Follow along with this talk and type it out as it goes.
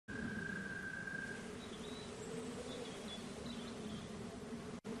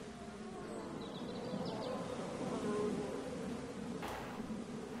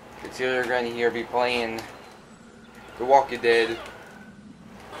it's either going to here be playing The Walking Dead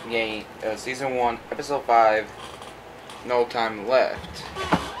game, Season 1, Episode 5, No Time Left.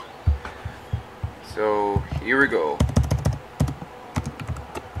 So, here we go.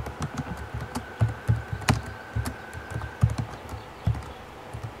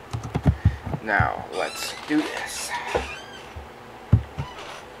 Now, let's do this.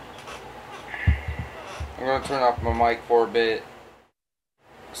 I'm going to turn off my mic for a bit.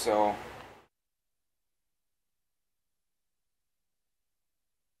 So...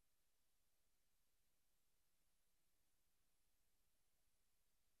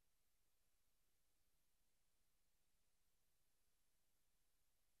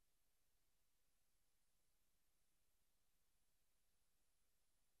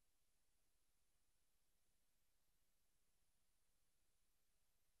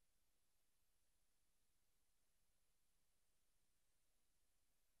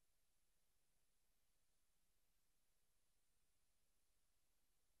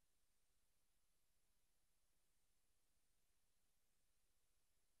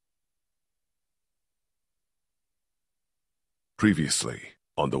 Previously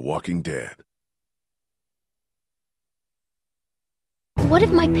on The Walking Dead. What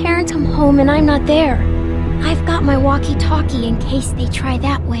if my parents come home and I'm not there? I've got my walkie-talkie in case they try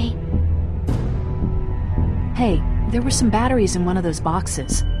that way. Hey, there were some batteries in one of those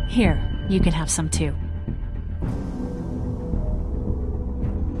boxes. Here, you can have some too.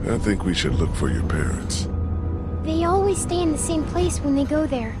 I think we should look for your parents. They always stay in the same place when they go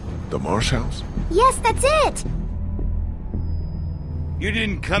there. The Marsh House? Yes, that's it! You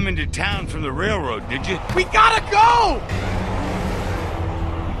didn't come into town from the railroad, did you? We gotta go!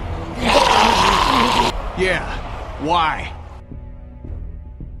 Yeah, why?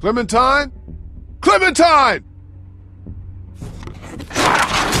 Clementine? Clementine!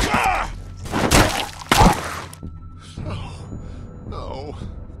 No.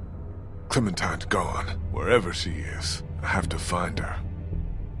 Clementine's gone. Wherever she is, I have to find her.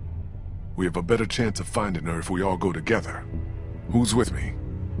 We have a better chance of finding her if we all go together. Who's with me?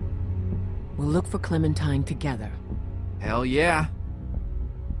 We'll look for Clementine together. Hell yeah.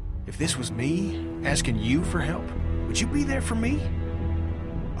 If this was me, asking you for help, would you be there for me?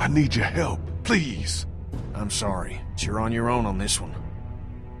 I need your help, please. I'm sorry, but you're on your own on this one.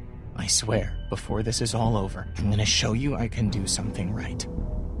 I swear, before this is all over, I'm gonna show you I can do something right.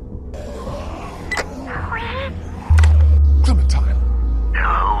 Clementine.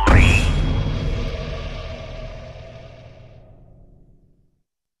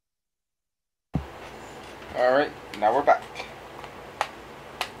 Alright, now we're back.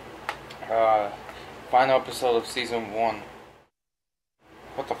 Final episode of Season 1.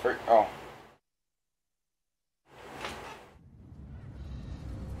 What the frick? Oh.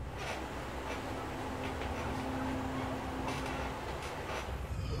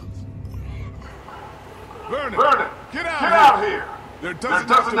 Vernon, get out here! There doesn't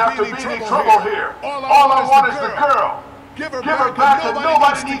have to be any trouble here. All I want is the girl. Give her back and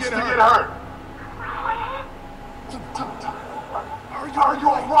nobody needs to get hurt. Are you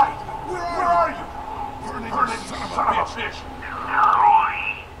all right? Where are you? Vernon, son of a bitch.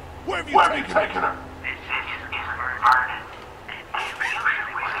 Where have you taken her? This is Vernon.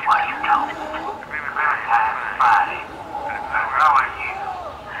 Why you don't? Remember time Friday. How are you?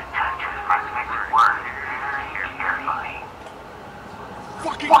 Touch my next word. Hear carefully.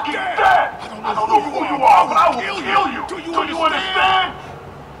 Fucking dead! I don't know who you are, but I will kill you! Do you understand?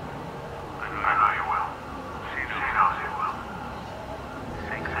 I know you will. She knows you will.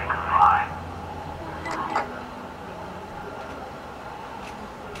 Say goodbye.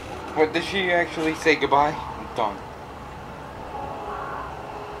 What, did she actually say goodbye? I'm done.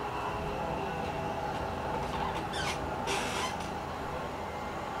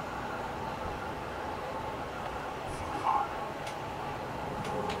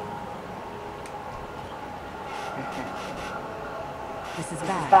 This is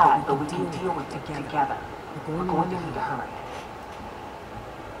bad, but we can deal with it together. We're going to need to hurry.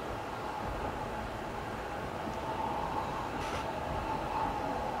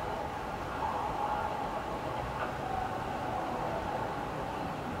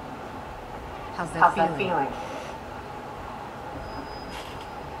 How's that feeling?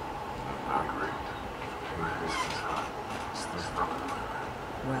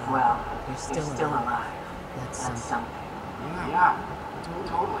 Well, you're still alive. That's something. Yeah,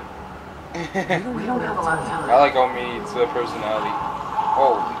 totally. We don't have a lot of time. I like how meets the personality.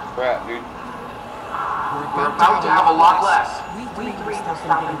 Holy crap, dude. We're about to have a lot less. We three will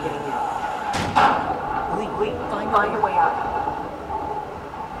stop and get in. Lee, find a way out.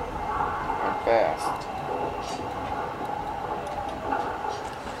 fast.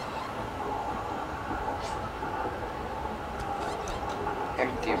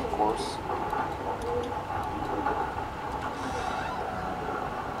 Empty, of course.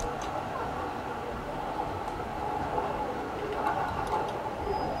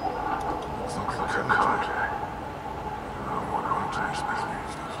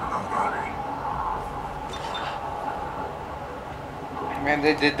 Man,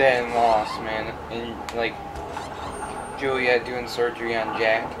 they did that in Lost, man. And, like, Juliet doing surgery on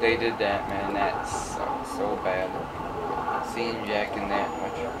Jack, they did that, man. That sucks so bad. Seeing Jack in that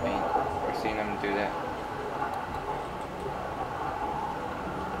much pain, or seeing him do that.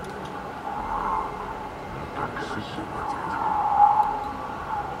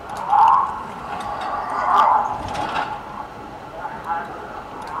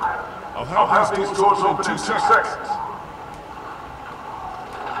 I'll have these doors open in 2 seconds.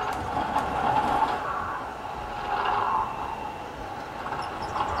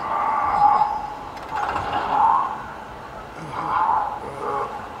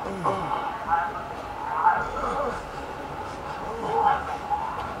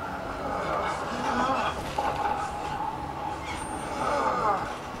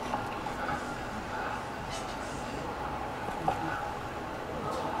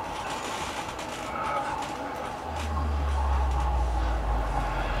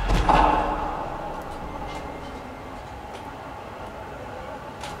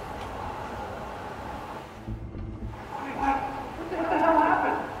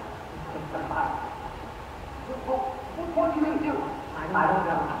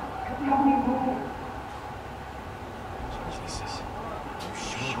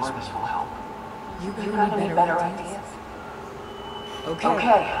 You got any better ideas?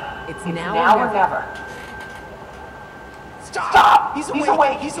 Okay. It's now or never. Stop! He's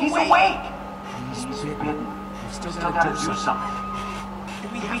awake! He's awake! He's bitten. We still gotta do something. Do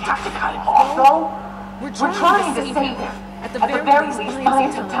we have to cut him off, though? We're trying to save him. At the very least,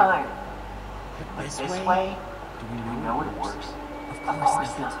 buy some time. But this way, do we know it works? Of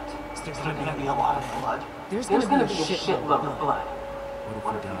course not. There's gonna be a lot of blood. There's gonna be a shitload of blood.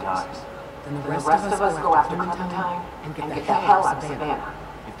 What if he dies? Then the rest of us go after Clementine and get the hell out of Savannah.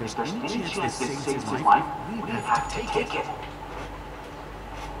 If there's any chance this saves his life, we have to take it.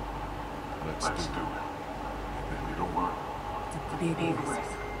 Let's do it. Maybe it'll work. It's a big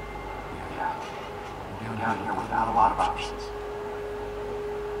risk. Yeah. We're down here without a lot of options.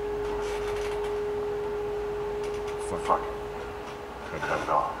 Fuck it. Cut it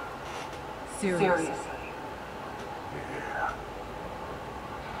off. Seriously.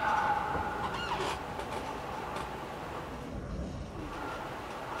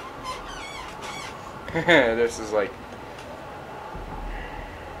 Yeah. This is like...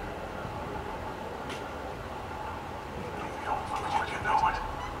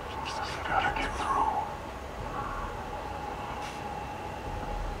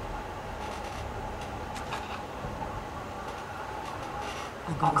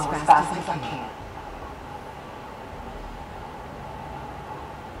 I'll go as fast as I can.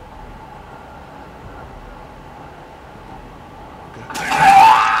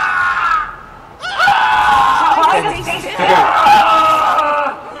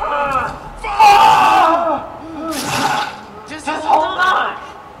 Just hold on.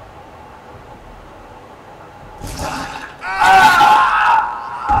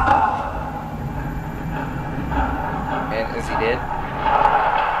 And is he dead?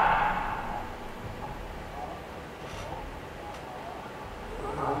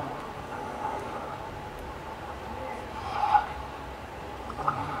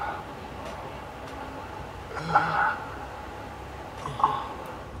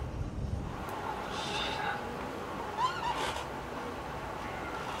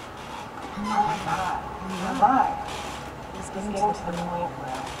 It's getting to the point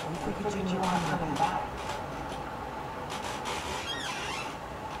where we figured you weren't coming back.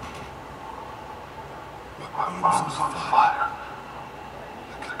 My mom's on fire.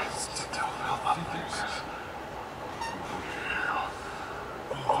 I can still feel the fingers.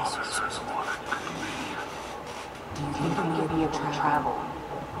 Oh, there's more that could leave. Do you think we could be able to travel?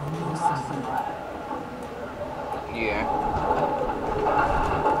 We lost some blood. Yeah.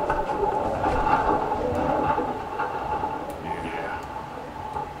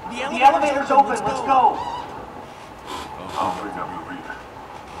 The elevator's open, let's go! I'll bring up your reader.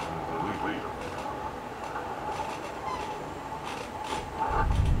 We'll leave.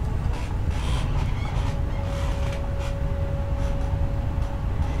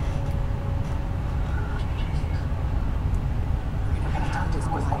 We're gonna turn this as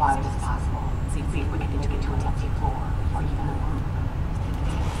quiet as possible.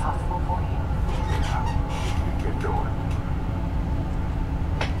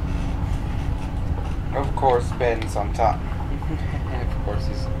 course, Ben's on top. And of course,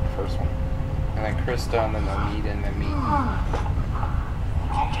 he's the first one. And then Krista, and then Anita, and then me.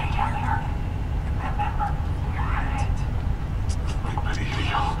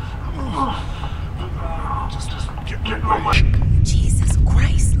 Just get ready. Jesus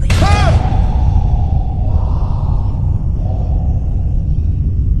Christ, Lee.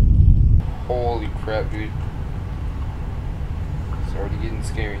 Holy crap, dude. It's already getting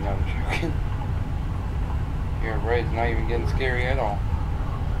scary now, I'm joking. You're right, it's not even getting scary at all.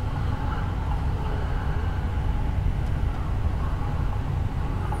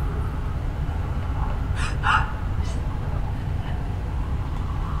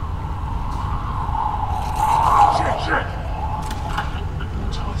 Shit.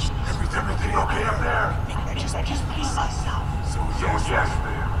 Everything okay up there? I just peed myself. So yes,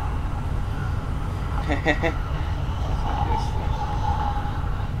 there.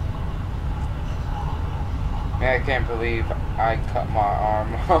 Man, I can't believe I cut my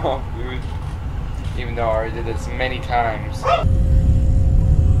arm off, dude. Even though I already did this many times.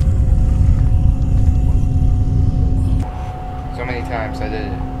 So many times I did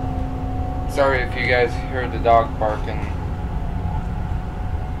it. Sorry if you guys heard the dog barking.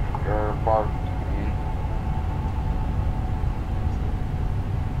 Or bark, I mean.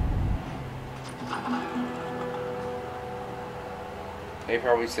 They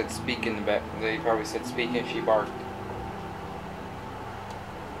probably said speak in the back. They probably said speak and she barked.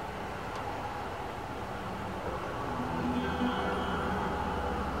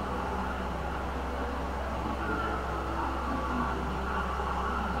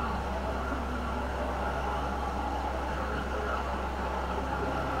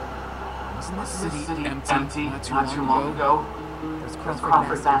 Wasn't this city empty not too long ago? Those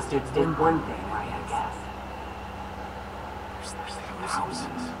Crawford bastards did one thing right, I guess. There's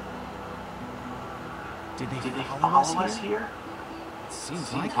thousands. Did they follow us here? It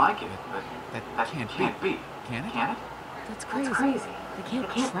seems Like like it, but but that can't be. Can it? Can it? That's That's crazy. crazy. They can't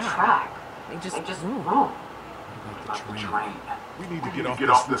track. track. They They just just roam. roam. What about the train? We need to get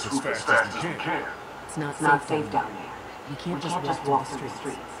off this roof as fast as we can. It's not It's not safe safe down down there. You can't We just can't walk just through walk the through the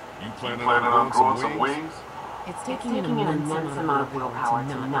streets. streets. You planning on growing some wings? It's It's taking taking an an immense amount of willpower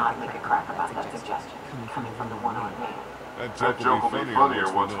to not make a crack about that suggestion coming from the one-armed man. That joke will be funnier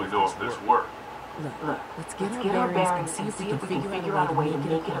once we know if this works. Look, let's get our bearings and see if we can figure out a way to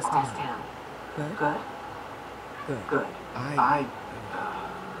make it across town. Good? Good. I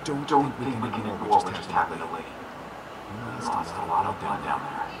don't think we can ignore what just happened to Lee. We lost a lot of blood down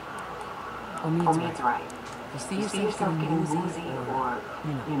there. Omid's right. If you You see yourself getting woozy or,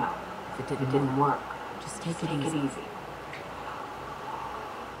 you know, if it didn't work, just take take it it easy. easy.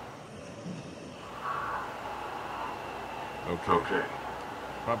 Okay.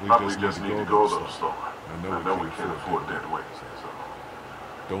 Probably just need to go a little slower. I know we can't afford dead wings, so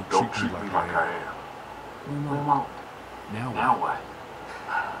don't treat me like I am. We won't. Now what? what?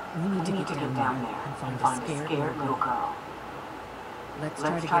 We need to We get down there and find a scared little girl. Let's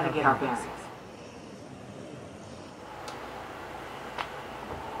try to get our bearings.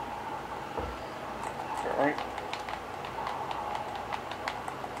 Alright.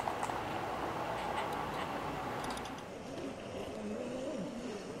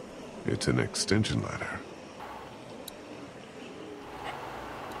 It's an extension ladder.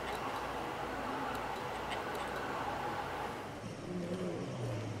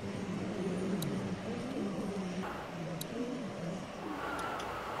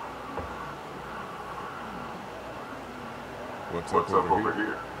 What's up over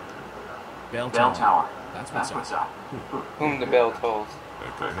here? Bell Bell Tower. That's That's what's what's up. up. Whom the bell tolls.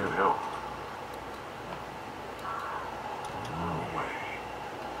 That could help. No way.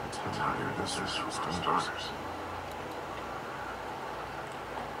 That's how here this is for starters.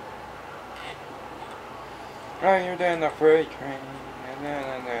 Oh, you're doing the freight train.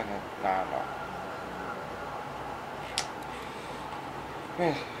 No.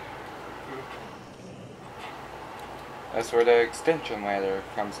 That's where the extension ladder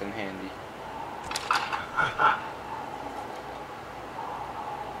comes in handy.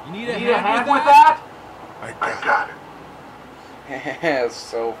 You need You a need a hand hand with with that? that? I got it. That's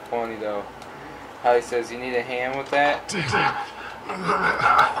so funny though. How he says, you need a hand with that?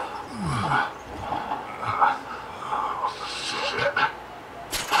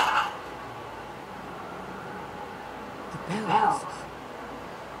 The bells.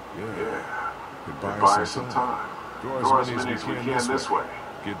 Yeah. Could buy us some time. Draw as many as we can this way.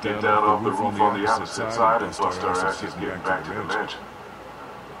 Get down off the roof on the opposite side and bust our asses getting back to the mansion.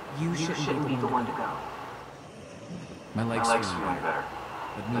 You You shouldn't be the one to go. My My legs legs feel feeling better.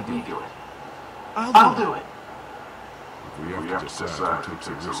 Let me Let do me it. do it. I'll do it. If we have to decide who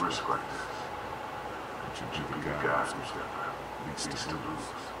takes a risk like this, it should be the guy who's least to lose.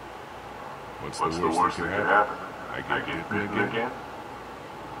 What's the worst that could happen? I get bitten again?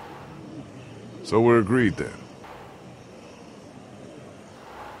 So we're agreed then.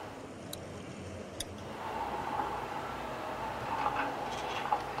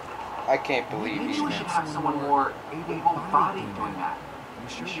 I can't believe Maybe you, we should man. have someone more able-bodied doing that.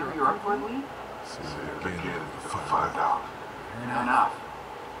 You sure you're up for it, Lee? Say it again if I find out. Fair enough.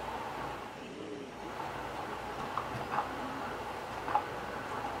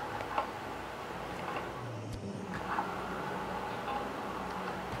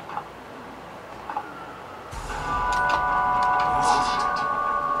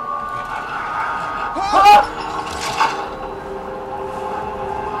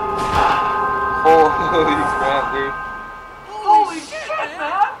 Holy crap, dude. Holy shit,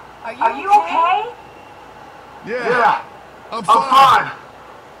 man! Are you okay? Yeah, I'm fine. I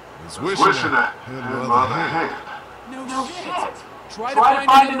was wishing I had my other hand. No shit! Try to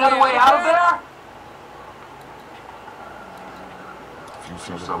find another way out of there? If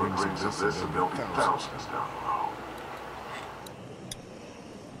you saw the rings of this, and there'll be thousands down the road.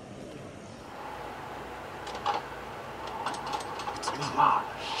 It's locked.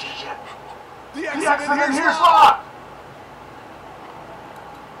 Shit. The The exit in here's locked!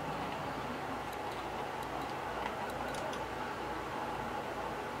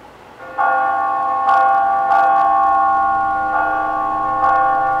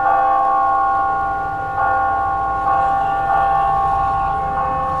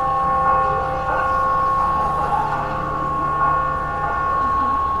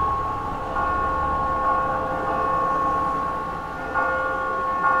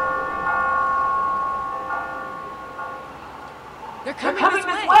 They're They're coming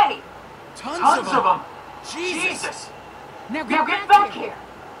coming this way! Tons Tons of them! Jesus! Now Now get back here!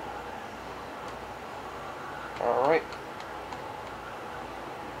 Alright.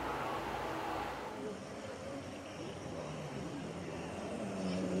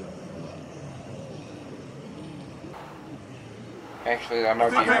 Actually, that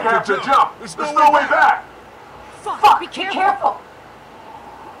might be I think I right. have to jump. There's no way back. Fuck! Be careful!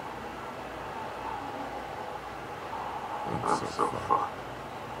 That's so fun.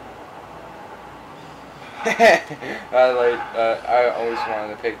 I always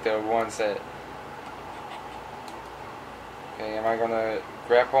wanted to pick the ones that. Okay, am I gonna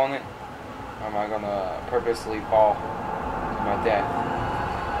grapple on it? Or am I gonna purposely fall to my death?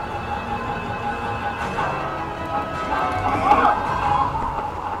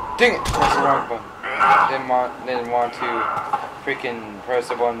 Dang it! Press the wrong button. Didn't want to freaking press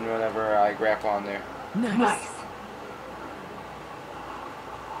the button whenever I grapple on there. Nice.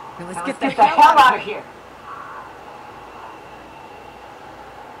 Now let's Now get let's the get the hell out of here!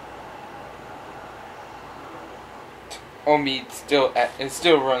 Omid is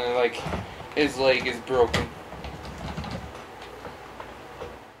still running like his leg is broken.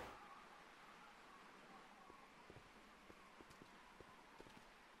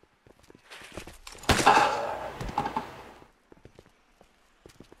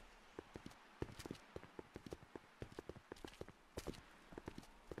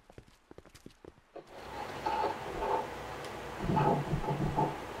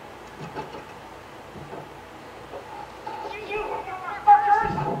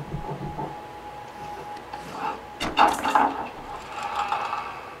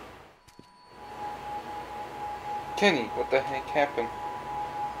 Kenny, what the heck happened?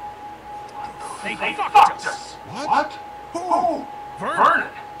 They fucked us! What? Who? Vernon!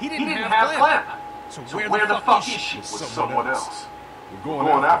 He He didn't didn't have have Clem. Clem! So Where the fuck is she? With someone else. We're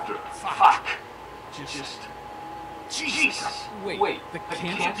going after her. Fuck! Just... Jesus! Wait, the the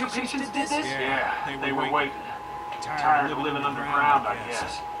cancer cancer patients patients did did this? this? Yeah, they were waiting. Tired of living underground, I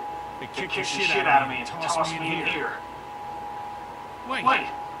guess. They They kicked the shit out of me and tossed me in here. Wait, Wait,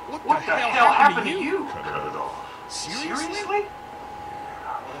 what the hell happened to you? Cut it off. Seriously?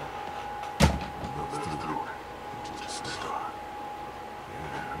 Let's do it. Just start.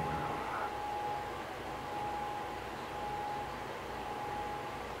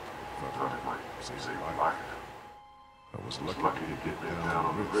 Thought it might save my life. I was lucky to get down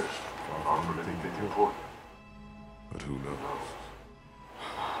on the wrist, far from anything important. But who knows?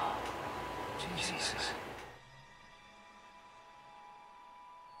 Jesus.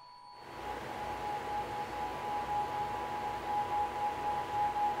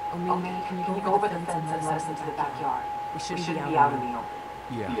 Oh, man, Can you go over the fence and let us into the backyard? We We shouldn't shouldn't be be out out in in the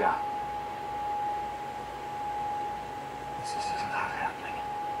open. Yeah. This is not happening.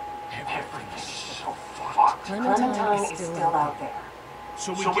 Everything's so fucked. Clementine is still out there.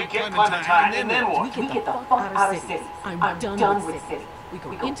 So we get Clementine, and then what? We get the fuck out of cities. I'm done with cities. We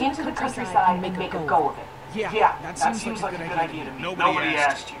go into the countryside and make a go of it. Yeah, that seems like a good idea to me. Nobody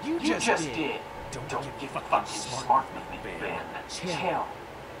asked you. You just did. Don't get fucking smart with me, Ben. Chill.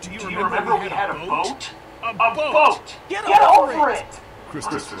 Do you remember we had a boat? A boat! Get over it! Chris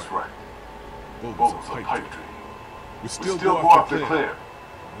is right. Boat was a pipe dream. We still go off the clear.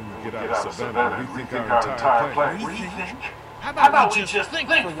 When we get out of Savannah, rethink our entire plan. Rethink? How about we just think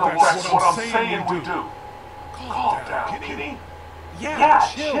for once? That's what I'm saying we do. Calm down, kitty. Yeah,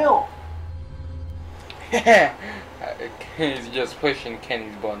 chill. He's just pushing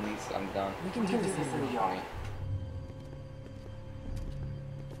Kenny's buttons. I'm done. We can do this in the yard.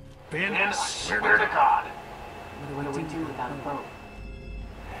 Ben, I swear to God. What do we do without a boat?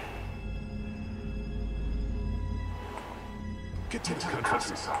 Get to the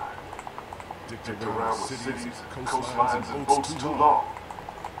countryside. Dick around with cities, coastlines, and boats too long.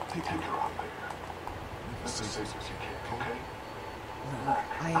 Take her out there. Live as safe as you can, okay? Look,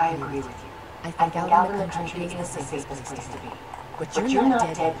 I agree with you. I think out in the country is the safest place to be. But you're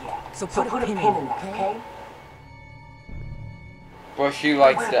not dead yet. So put a pin in that, okay? Well, she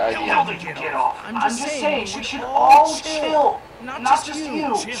likes the Where the hell idea. did you get off? I'm just saying, we should all chill. Not just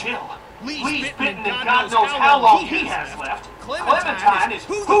you. Chill. Lee's bitten and God knows how long he has left. Clementine is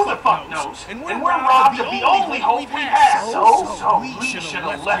who the fuck knows. And we're robbed of the only hope we have. So Lee should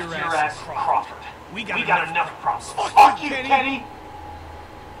have left your ass in Crawford. We got enough problems. Fuck you, Kenny.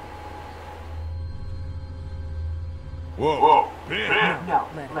 Whoa, Ben. No,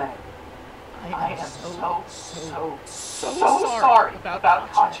 let it. I am so sorry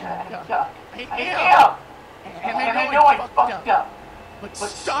about Katja and Yuck. I am. And I know I fucked up. But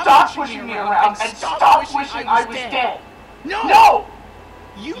stop pushing me around and stop wishing I was dead. No!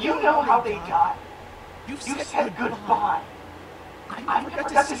 You know how they die. You said goodbye. I never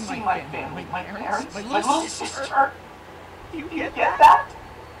got to see my family, my parents, my little sister. You get that?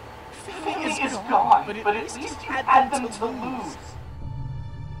 Family is gone, but at least you had them to lose.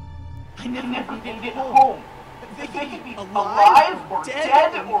 I never made it home. They could be alive, or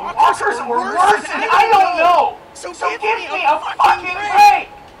dead, or walkers, or worse, and I don't know! So give me a fucking break!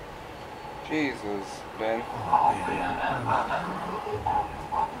 Jesus, Ben. Oh, Ben.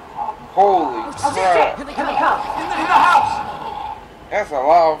 Holy crap. Here they come! In the house! That's a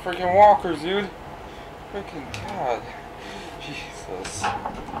lot of freaking walkers, dude. Freaking God. Jesus.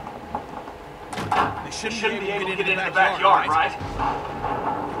 They shouldn't be able to get into the backyard, right?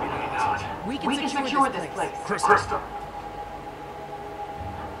 We can secure this place. Krista.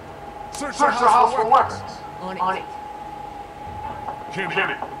 Search the house for weapons. On it.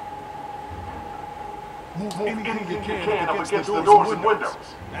 Kimmy. Move anything you can up against the doors and windows.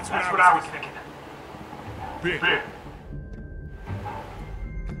 That's what I was thinking. Ben.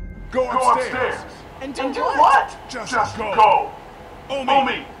 Go upstairs. And do what? Just go.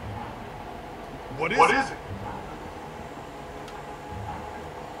 Omi. What is it?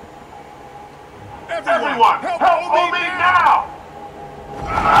 Everyone, help Omi now!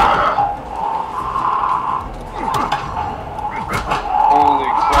 Holy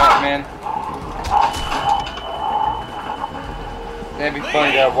crap, man. That'd be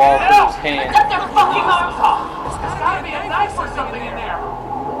funny to Walker's hand. Get their fucking arms off! There's gotta be a knife or something in there!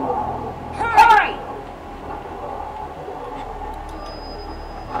 Hurry!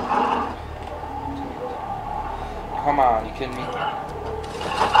 Come on, you kidding me?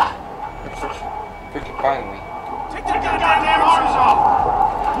 Freaking finally. Take the goddamn arms off!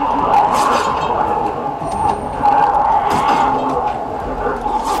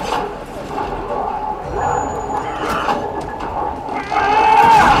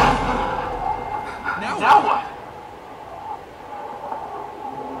 Now what?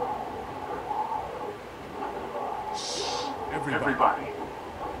 Everybody.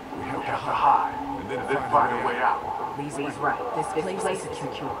 We have to hide and then find a way out. Lee's right. This place is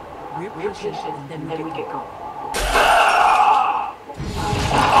secure. We're patient, and then we get going.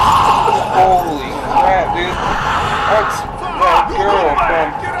 Holy crap, dude. That's that girl from...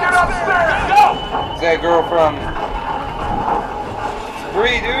 Get upstairs! Go! Is that girl from...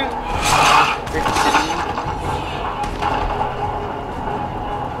 Spree, dude? Freaking kidding me?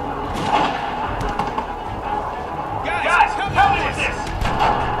 Guys, help me with this!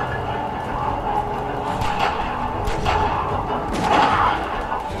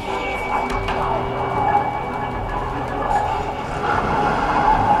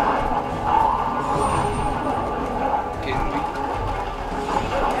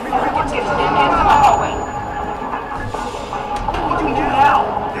 Everyone gets into the hallway. What do we do now?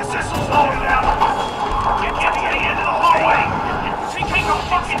 This is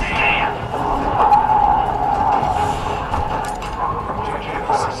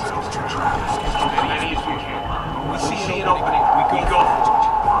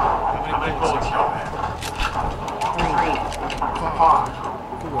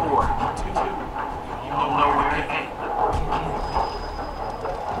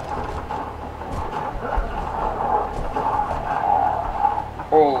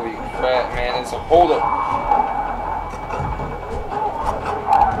So hold up.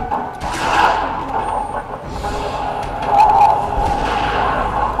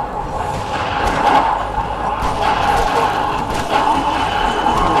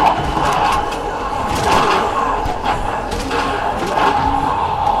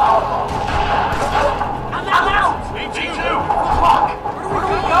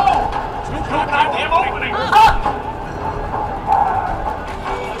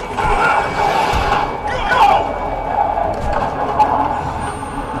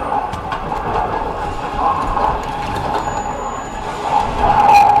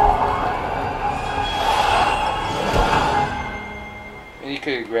 He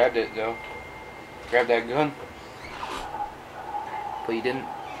could have grabbed it though. Grabbed that gun. But he didn't.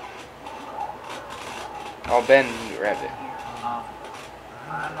 Oh, Ben grabbed it.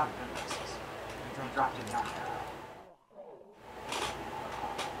 I'm not good at this. I dropped it down there.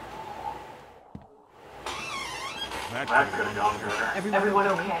 That could have gone better. Everyone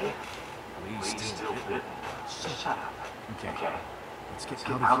okay? Please still bitten. Shut up. Okay. Let's get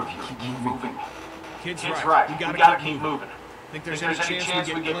out of here. Keep moving. Kid's Kid's right. right. We We gotta keep moving. Think there's Think any chance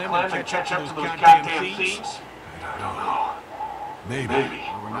we get Clem Clem and and catch up to those goddamn goddamn thieves? thieves? I don't know. Maybe. Maybe.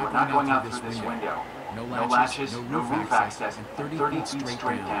 We're not going out through this window. No No latches, no roof access, and 30 feet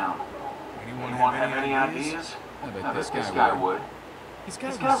straight down. Anyone Anyone have any ideas? I bet I bet this guy would. He's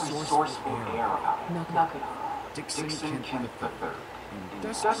He's got got a a resourceful resourceful air. air about him. Knock it off. Dixon Dixon Kent Kent III. III.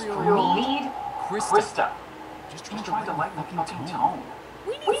 Industrial Lead Krista. Just Just trying trying to to lighten lighten the the fucking fucking tone. tone.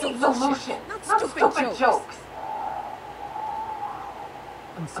 We We need solution, not stupid jokes.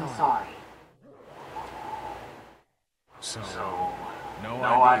 I'm I'm sorry. sorry. So, No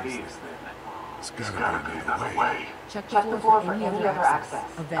no ideas ideas. then. It's gotta be another way. Check Check the floor for any other access.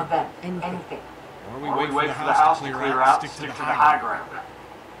 Event. Anything. Or Or we wait for the house to clear out, stick to the high ground.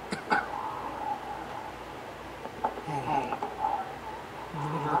 Hey,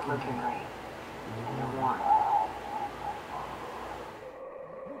 you're not looking great. You're warm.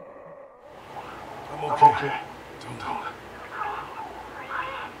 I'm okay. Don't.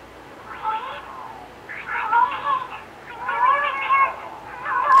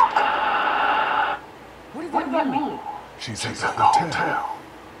 What did that mean? She's at the hotel.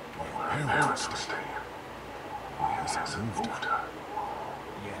 Where her parents were staying. He hasn't moved her.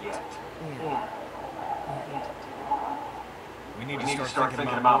 Yet. Yeah. we need We to need to start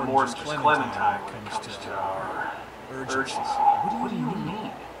thinking about more than just Clementine when it comes to our urgency. What do you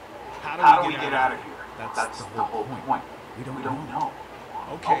mean? How do we get out of here? That's the whole point. We We don't know.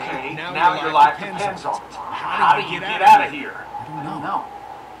 Okay, now your life depends on it. How do you get out of here? I I don't don't know. know.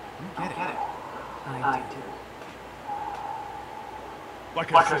 I don't get it. I do.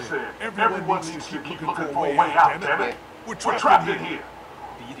 Like I said, everyone needs to keep looking for a way out, damn it. We're trapped in here.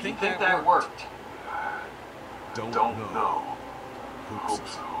 Do you Do you think think that that worked? Don't know. Hope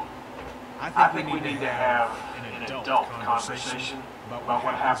so. I think we need to have an adult conversation about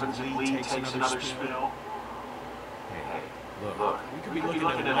what happens if Lee takes another spill. Hey, look, we could be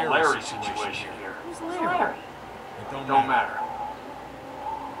looking at a Larry situation here. Who's Who's Larry? Larry? It Don't matter.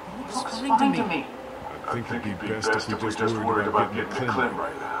 Looks Looks fine to me. I think it'd be best if we just worried about getting to Clem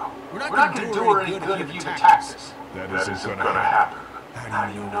right now. We're not going to do her any good if you attack us. That isn't gonna happen. How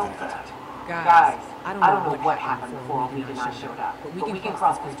do you know that? Guys, I don't know what happened before Omega and I showed up, but we can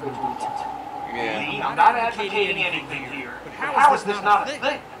cross this bridge when we get to it. Yeah. I'm not advocating anything here. But how is this not a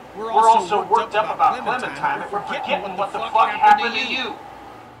thing? We're also worked up about Clementine if we're forgetting what the fuck happened to you.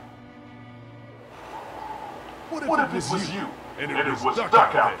 What if it was you? And it was stuck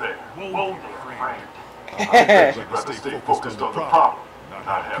out there? Whoa there, friend. I'd rather stay focused on the problem, not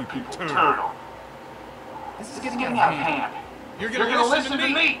have people turn on me. This is getting out of hand. You're gonna listen to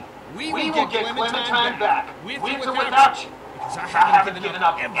me. We will get Clementine back, with or without you. Because I haven't given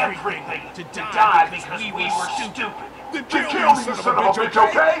up everything to die because we were stupid. Then kill me, you son of a bitch,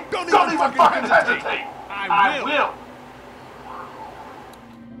 okay? Don't even fucking hesitate! I will.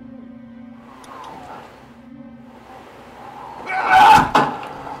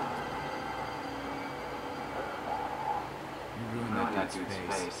 You ruined that dude's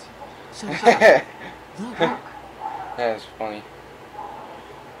face. That's funny.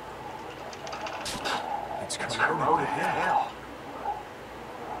 It's It's corroded. corroded to hell.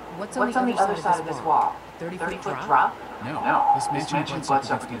 What's What's on the other side of this wall? 30-foot 30-foot drop? No, No, this mansion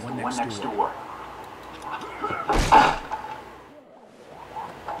butts up against the one next door.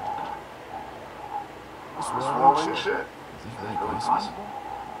 This rolling shit. Is this really Really possible? possible?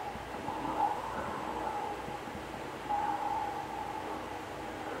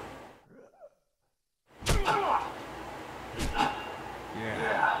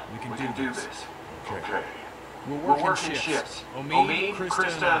 Yeah, we can do do this. Okay. We'll work in shifts. Omi,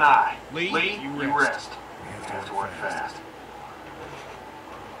 Krista, and I. Lee, you rest. We have to work fast.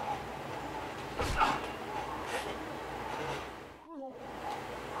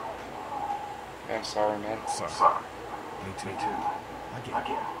 I'm sorry, man. Sorry. Me too. I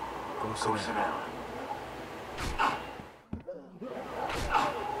get it. Go sit down.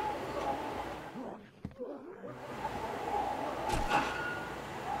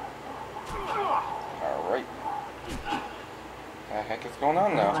 Alright. What the heck is going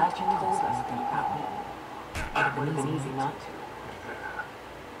on now? Last year you told us that you got me. It would have been easy not to.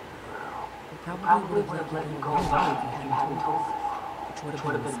 We probably would have let you go alone if you hadn't told us. Which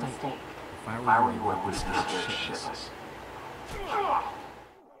would have been a mistake. If I were you, I would have scared shitless.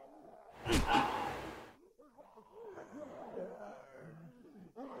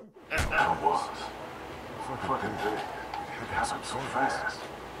 I was. Fucking big. It happened so fast.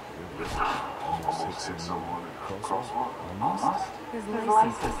 Almost hit someone in a crosswalk. Almost? His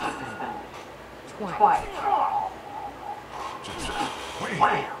license is suspended. Twice.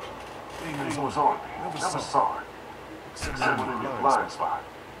 Wham! It was on me. Never saw it. Except in your blind spot.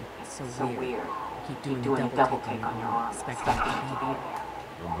 It's so weird. Keep doing a double take on your arm. Expecting to be there.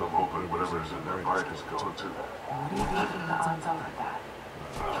 I'm hoping whatever's in their bite is going to. What do you think about signs like that?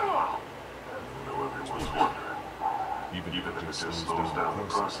 I know everyone's wondering. Even if it just slows down the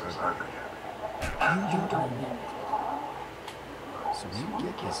process, I'd be happy. You don't mean it. So you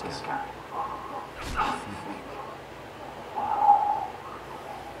get this guy.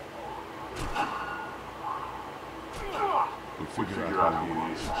 We figure out who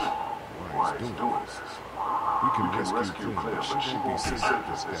he is, why he's doing this. We can rescue Clint, but she won't be safe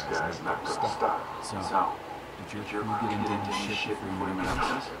if this guy's not gonna stop. So, did your crew get into any shit before you met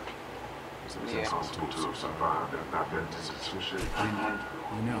us? Yeah. Two have survived and not been to some shit.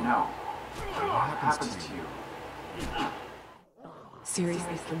 You know, what happens to you?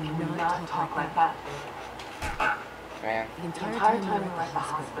 Seriously, can you not talk like that? Man. The entire time we were at the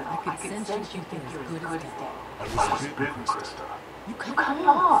hospital, I could sense you think you're as good as dead. I was bitten, Krista. You cut it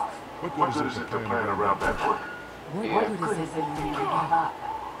off. What good is it to plan around that quick? What good is it for you to give up?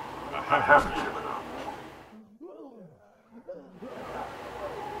 I haven't given up.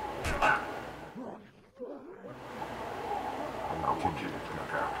 I won't get it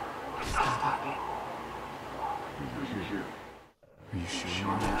back out. Stop it. Are you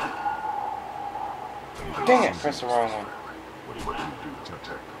sure? Dang it, press the wrong one. What do you do to protect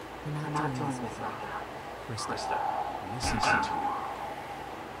them? We're not doing this right now. Krista, listen to me.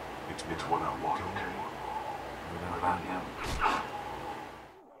 It's what I want, okay? Without him.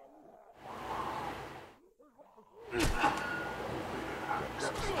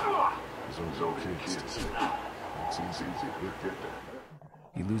 Those old kids. It's easy to get that.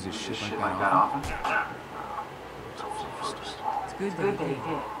 He loses shit like Like that that often? often? It's also first. It's good that he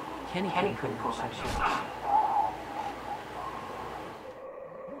did. Kenny couldn't pull that shit off.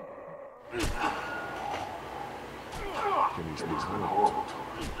 Kenny's It's been been horrible. horrible to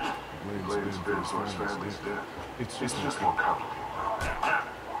him. Blames Blames Ben Ben for his family's death. It's just more complicated.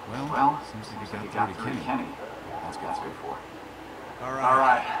 Well, seems like he got through to Kenny. That's good for it. All All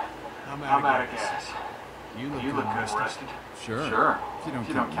right. I'm I'm out of gas. You You look good rested. Sure. If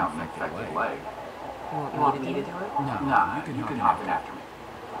you don't count an infected leg. You want me to do it? No, You can hop in after me.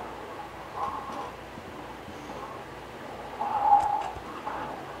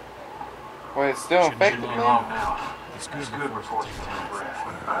 Well, it's still infected, Leave me man. alone now. It's It's good. good before you take a breath.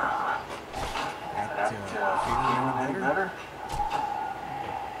 That, Feeling any better?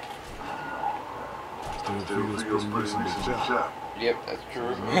 Still feels pretty decent job. Yep, that's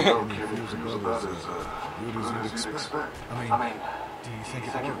true. Kenny feels about as good as you'd expect. I mean, do you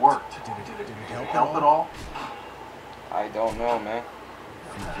think it worked? Did it Help at all? I don't know, man.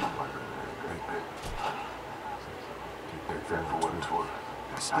 Take that for what it's worth.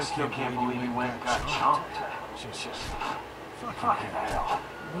 I still can't believe you went and got chunked. Just fucking hell.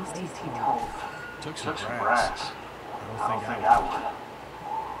 At least he's told. Took Took some some brass. brass. I I don't think I would.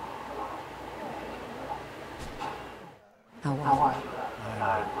 How are you?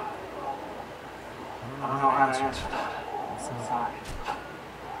 I don't know how to answer that. I'm sorry.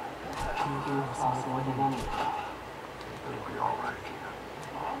 You do this more than anything. It'll be all right, kid.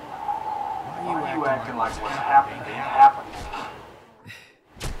 Why Why are you acting like what's happening ain't happening?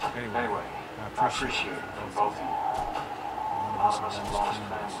 Anyway, I appreciate it from both of you. A lot of us have lost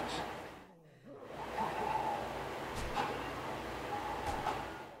families.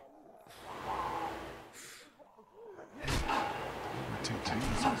 Take it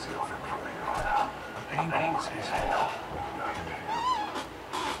easy. Easy on him from here on out. I'm angry as hell.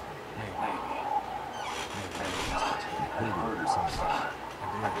 murdered somebody.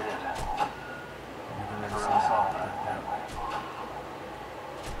 I did. Never really saw that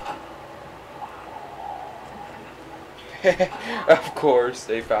way. Of course,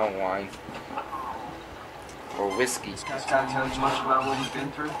 they found wine. Or whiskey. This guy tell you much about what we've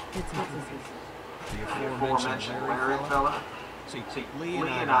been through? The aforementioned Larry fella? See, Lee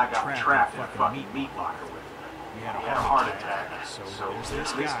and I got trapped in a fucking meat locker with him. He had a heart attack. So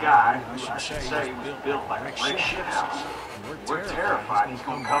this guy, who I should say was built like a brick shit house. We're terrified he's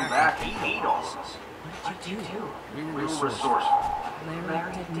gonna come back and eat all of us. What did you do? We were resourceful.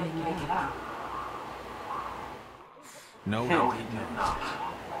 Larry didn't make it out. No, he did not.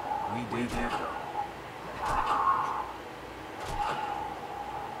 We did though.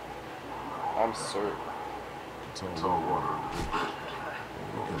 I'm sorry. It's all water under the bridge.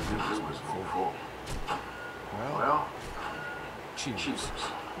 We can do this with full. Well, cheers.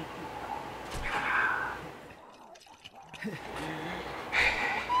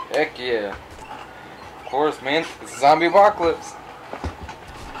 Heck yeah. Of course, man. It's a zombie apocalypse.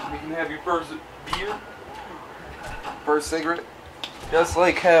 You can have your first beer. First cigarette. Just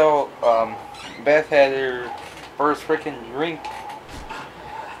like how Beth had her first freaking drink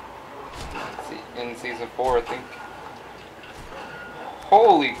in season 4, I think.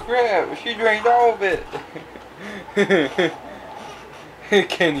 Holy crap, she drank all of it.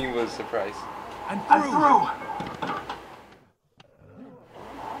 Kenny was surprised. I'm through.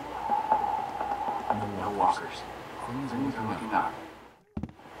 No walkers. Things are looking up.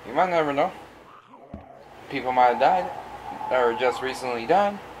 You might never know. People might have died, or just recently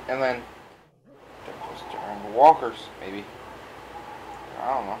died, and then they're just turned walkers, maybe.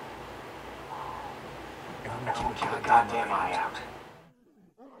 I don't know. Everyone keep a goddamn eye out.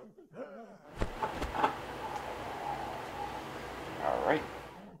 Alright.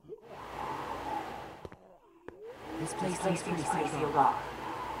 This place seems pretty sealed off.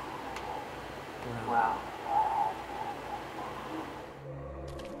 Wow.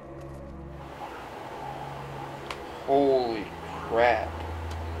 Holy crap.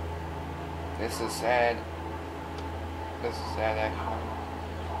 This is sad. This is sad, actually.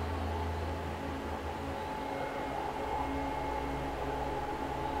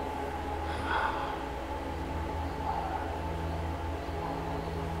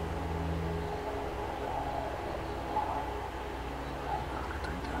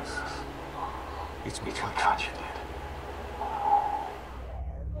 It's what Katya did.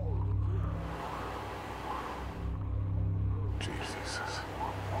 Jesus.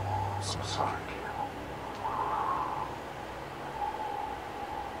 I'm so sorry, kid.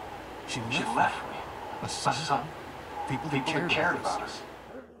 She left me. A son. People who cared about us.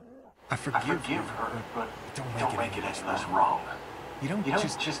 I forgive her, but don't make it any less wrong. You don't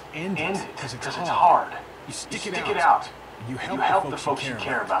just end it because it's hard. You stick it it out. And you help the folks you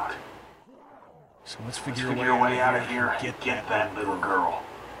care about. So let's figure a way out of here and get that little girl.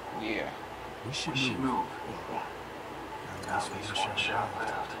 Yeah. We should move. At least one shot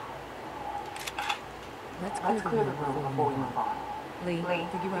left. Let's clear the room before we move on. Lee,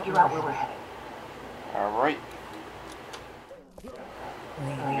 figure out where we're headed. Alright. Lee,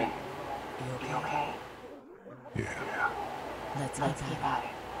 you okay? Yeah. Let's get at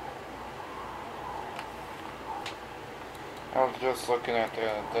it. I was just looking at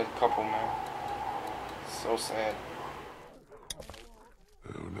the dead couple, man. So sad.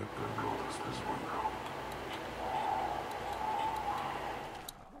 Oh, let them roll this window.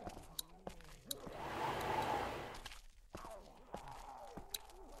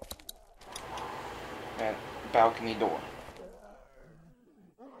 That balcony door.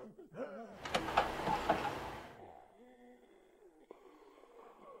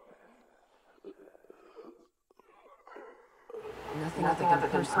 Nothing other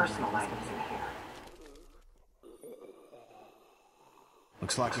than personal items in here.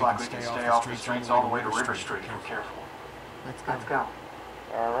 Looks like we can stay off the streets all the way to River Street. Be careful. Let's go.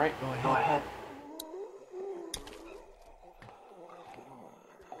 Alright. Go ahead.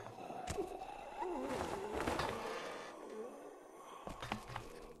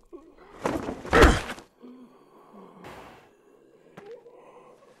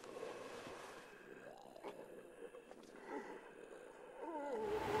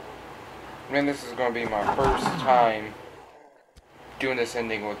 Man, this is gonna be my first time doing this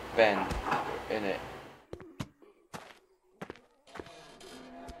ending with Ben in it.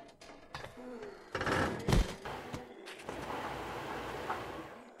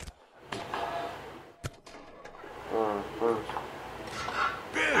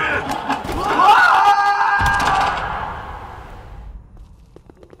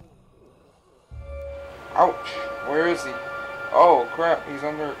 Ouch! Where is he?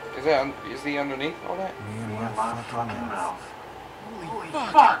 underneath all that? Man, My fucking mouth. Holy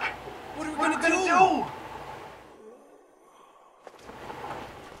Fuck! What are we What are we gonna gonna do? do?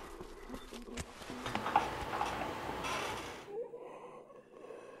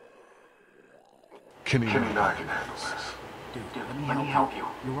 Kenny Kenny and and I I can handle this. Dude, Let me help you.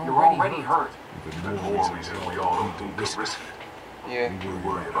 You're You're already hurt. hurt. Even more reason we all need to risk it. Yeah. We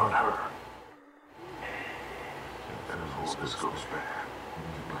worry about her. And if all this goes bad,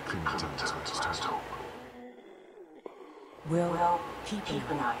 Clementine's last hope. We'll keep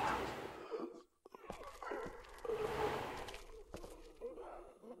an eye out.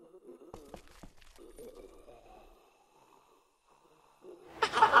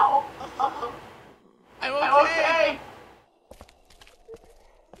 I'm I'm okay!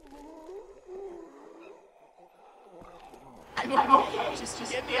 I'm okay. Just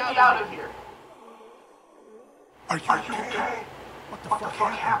get me out of here. Are you okay? What the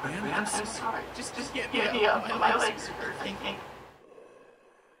fuck happened, man? I'm sorry. Just get me up. My legs are hurting.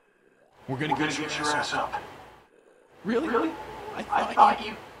 We're gonna get your ass up. Really? Really? I I thought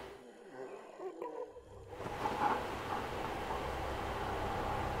you...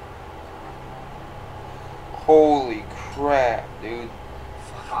 Holy crap, dude.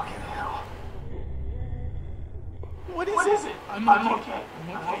 Fucking hell. What is it? I'm okay.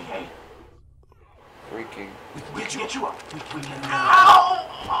 I'm okay. Freaking. We can get you up. We can get you up. Ow!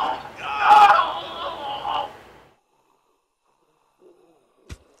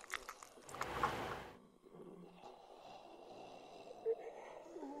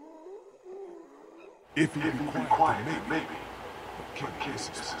 If he'd If be you be quiet, quiet, then then maybe. maybe. But But Kenny, this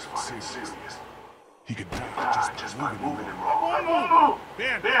this is is fucking serious. serious. He could Die die just by by moving moving him him wrong. wrong.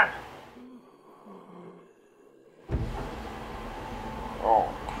 Ben! Oh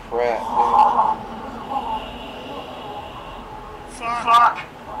crap, Fuck!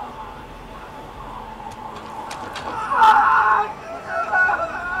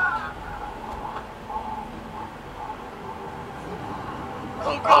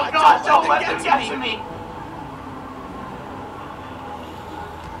 Oh God, don't let them get to me!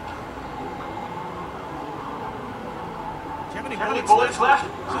 Do you have any How many bullets bullets left?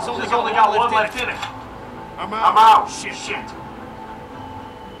 This has Only got one left in it. I'm I'm out. Shit. Shit.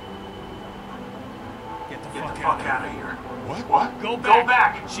 Get the Get fuck the out fuck of out here. of here. What? Go Go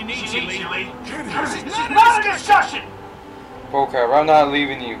back. back. She needs you, Lee. Kenny, This is not a discussion. Bullcrap, I'm not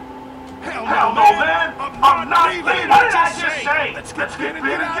leaving you. Hell Hell no, man. I'm not leaving. What did I just say? Let's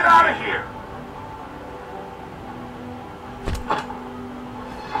get out of here.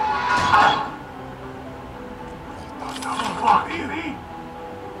 Fuck, Lee.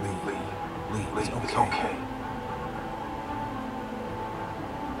 Lee, it's okay.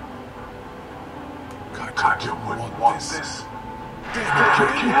 God, you wouldn't want this.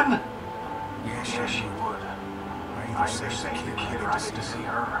 Again? Yes, she would. I either save the kid or I need to see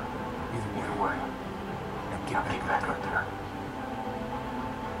her. Either way. Now get back up there.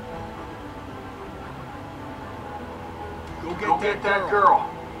 Go get that girl.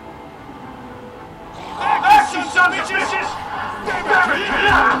 You sons of bitches! Damn it!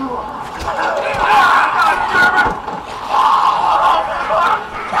 God damn it!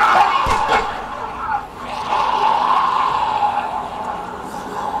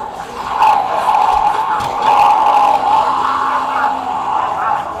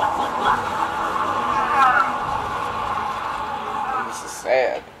 This is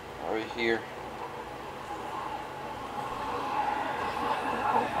sad. Right here.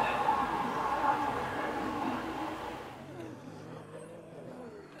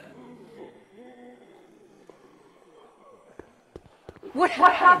 What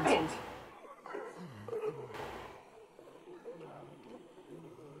happened?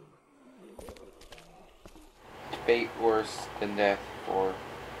 Fate worse than death for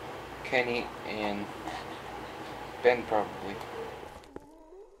Kenny and Ben, probably.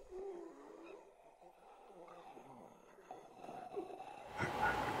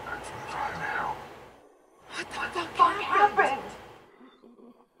 What the fuck happened?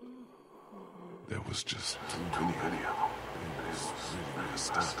 There was just too many of them. It was really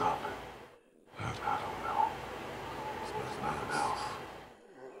messed up. I don't know. There's nothing else.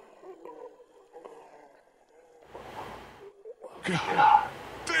 God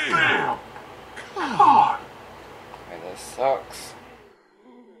damn! God! And this sucks.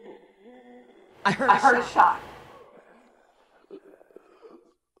 I heard a shot.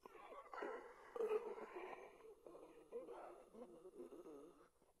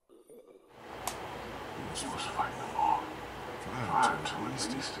 He was supposed to fight them all. Try to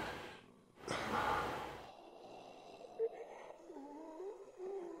at least.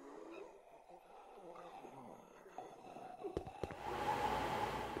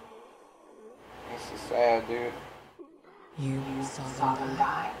 Sad, dude. You saw them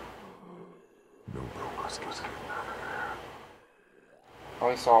die? No, bro, let's get out of there. I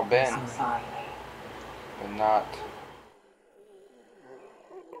only saw Ben, I'm sorry. but not.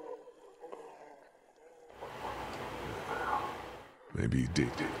 Maybe he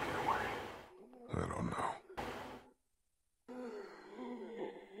did get away. I don't know.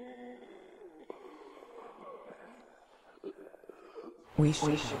 We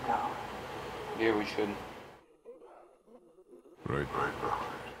should go. Yeah, we should. Right, bro.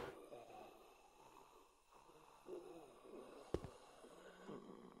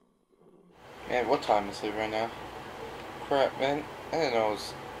 Man, what time is it right now? Crap, man. I didn't know it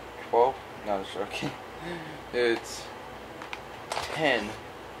was 12. No, I'm joking. It's 10.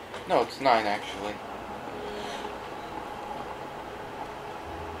 No, it's 9 actually.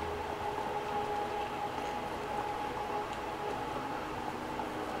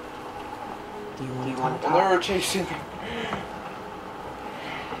 Do you want to And they were chasing them.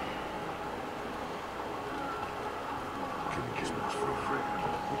 Can you kiss me for a friend?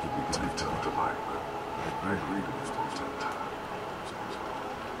 It could be tough to like, but I agree with this tough time.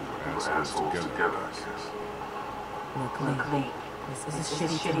 We were assholes together, I guess. Look, Lee, this is a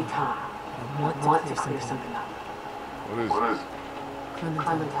shitty time. I want to clear something up. What is it?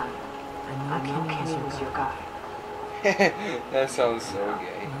 Clementine. I know Kenny was your guy. That sounds so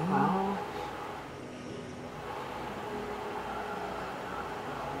gay. Well,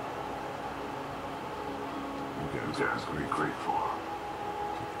 You guys are great for her.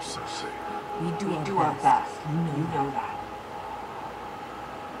 Keep yourself safe. we do our best. You know that.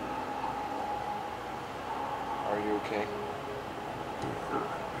 Are you okay?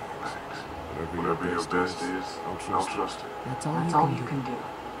 Whatever your best is, I'll trust it. That's all you can do.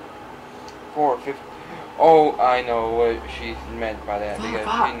 450. Oh, I know what she meant by that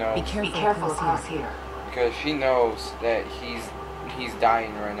because she knows. Be careful across here. Because she knows that he's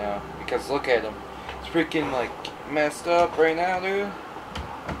dying right now. Because look at him. It's freaking like messed up right now, dude.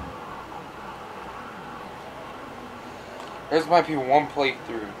 This might be one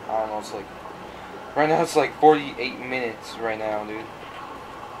playthrough. I don't know, it's like right now it's like 48 minutes right now, dude.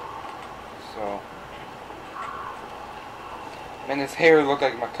 So man, his hair looked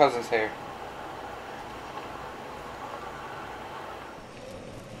like my cousin's hair.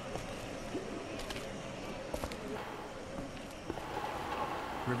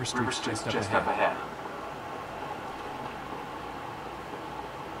 River Street's just up ahead.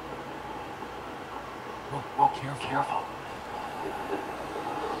 Whoa, careful.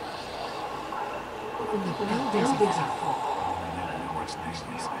 Buildings are full. What's next?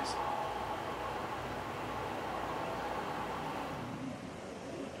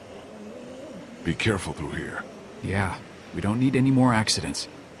 Be careful through here. Yeah, we don't need any more accidents.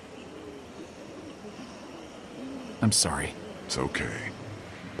 I'm sorry. It's okay.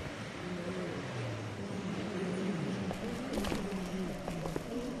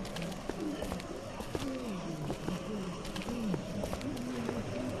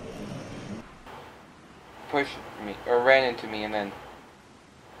 Pushed me or ran into me, and then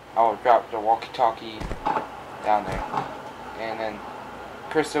I would drop the walkie-talkie down there, and then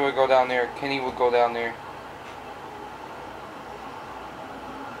Krista would go down there, Kenny would go down there,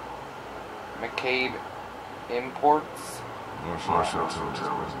 McCabe Imports. Marshall's hotel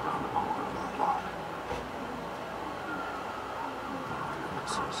is around the corner of the block.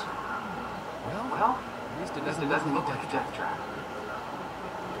 Well, at least it doesn't look like a death trap.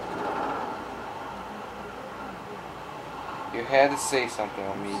 You had to say something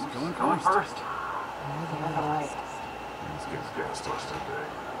on me. Going first. These guys gassed us today.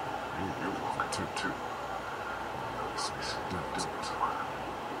 You're welcome too. Don't do it.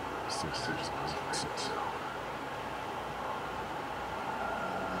 Six stitches doesn't itself.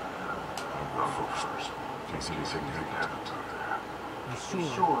 I'll go first. In case anything happened to her. You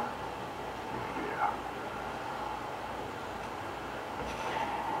sure? Yeah.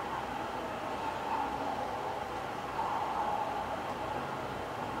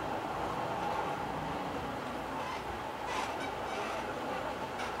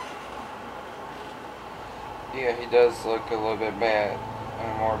 Yeah, he does look a little bit bad,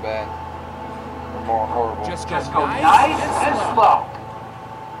 or more bad, or more horrible. Just go nice and slow.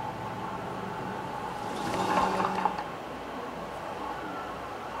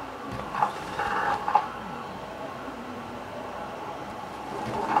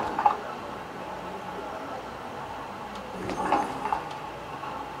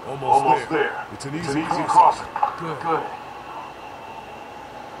 Almost there. It's an easy crossing. Good.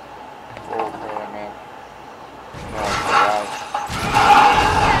 Oh, crap, man. No, God.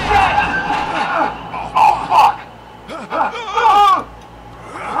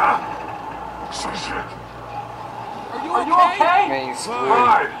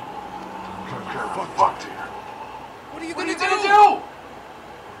 Fine. We're fucked here. What are you What are gonna you gonna do?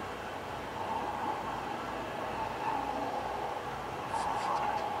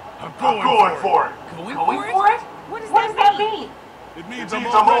 I'm going for it. Going for it? What does that mean? It means I'm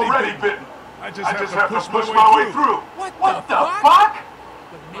already bitten. I just have to push my way through. What the fuck?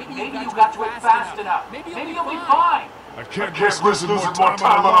 But maybe you got to it fast enough. Maybe you'll be fine. I can't risk losing more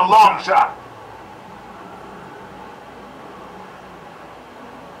time on a long shot.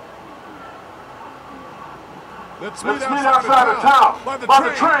 Let's meet outside of town, by the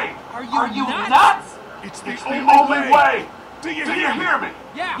train. Are you nuts? It's the only way. Do you hear me?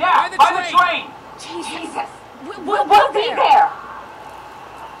 Yeah, by the train. Jesus. We'll be there.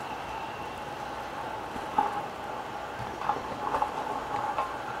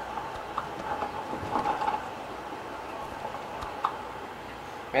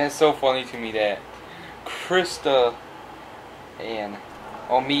 Man, it's so funny to me that Krista and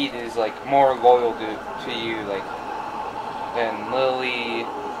Omid is like more loyal to you like than Lily,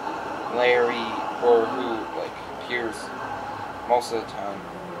 Larry, or who like Pierce most of the time.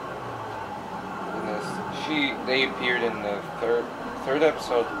 In this, they appeared in the third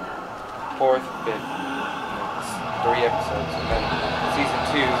episode, fourth, fifth, 3 episodes, and then season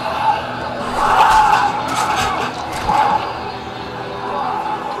 2.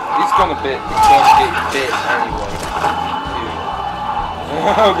 He's gonna get bit anyway. Dude.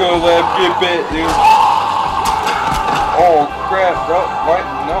 I'm gonna let him get bit, dude. Oh crap, bro. What?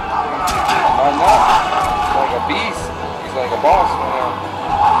 No. I'm not. He's like a beast. He's like a boss now.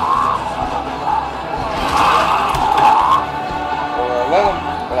 Well, I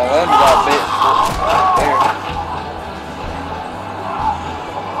let him got bit right there.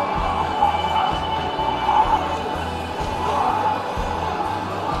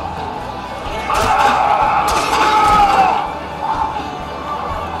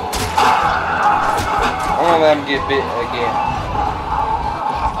 I'm gonna let him get bit again.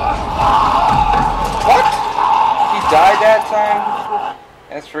 What? He died that time?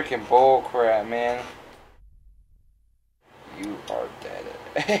 That's freaking bull crap, man. You are dead.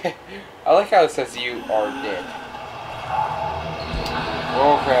 I like how it says you are dead.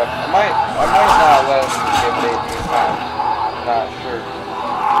 Bull crap. I might not let him get bit this time. I'm not sure.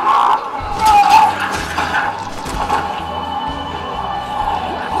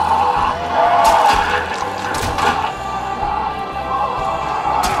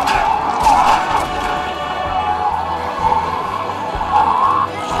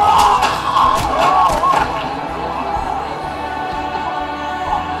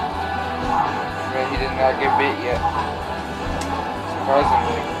 Not get bit yet.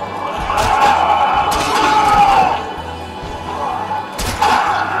 Surprisingly.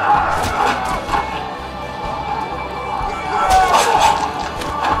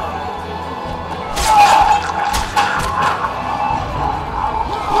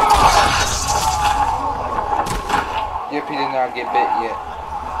 Yep, he did not get bit yet.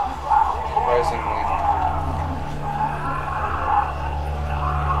 Surprisingly.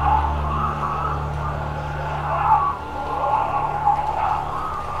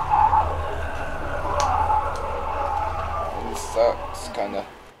 Sucks, kinda.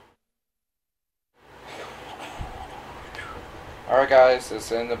 Alright guys, that's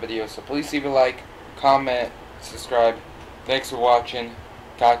the end of the video, so please leave a like, comment, subscribe. Thanks for watching.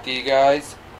 Talk to you guys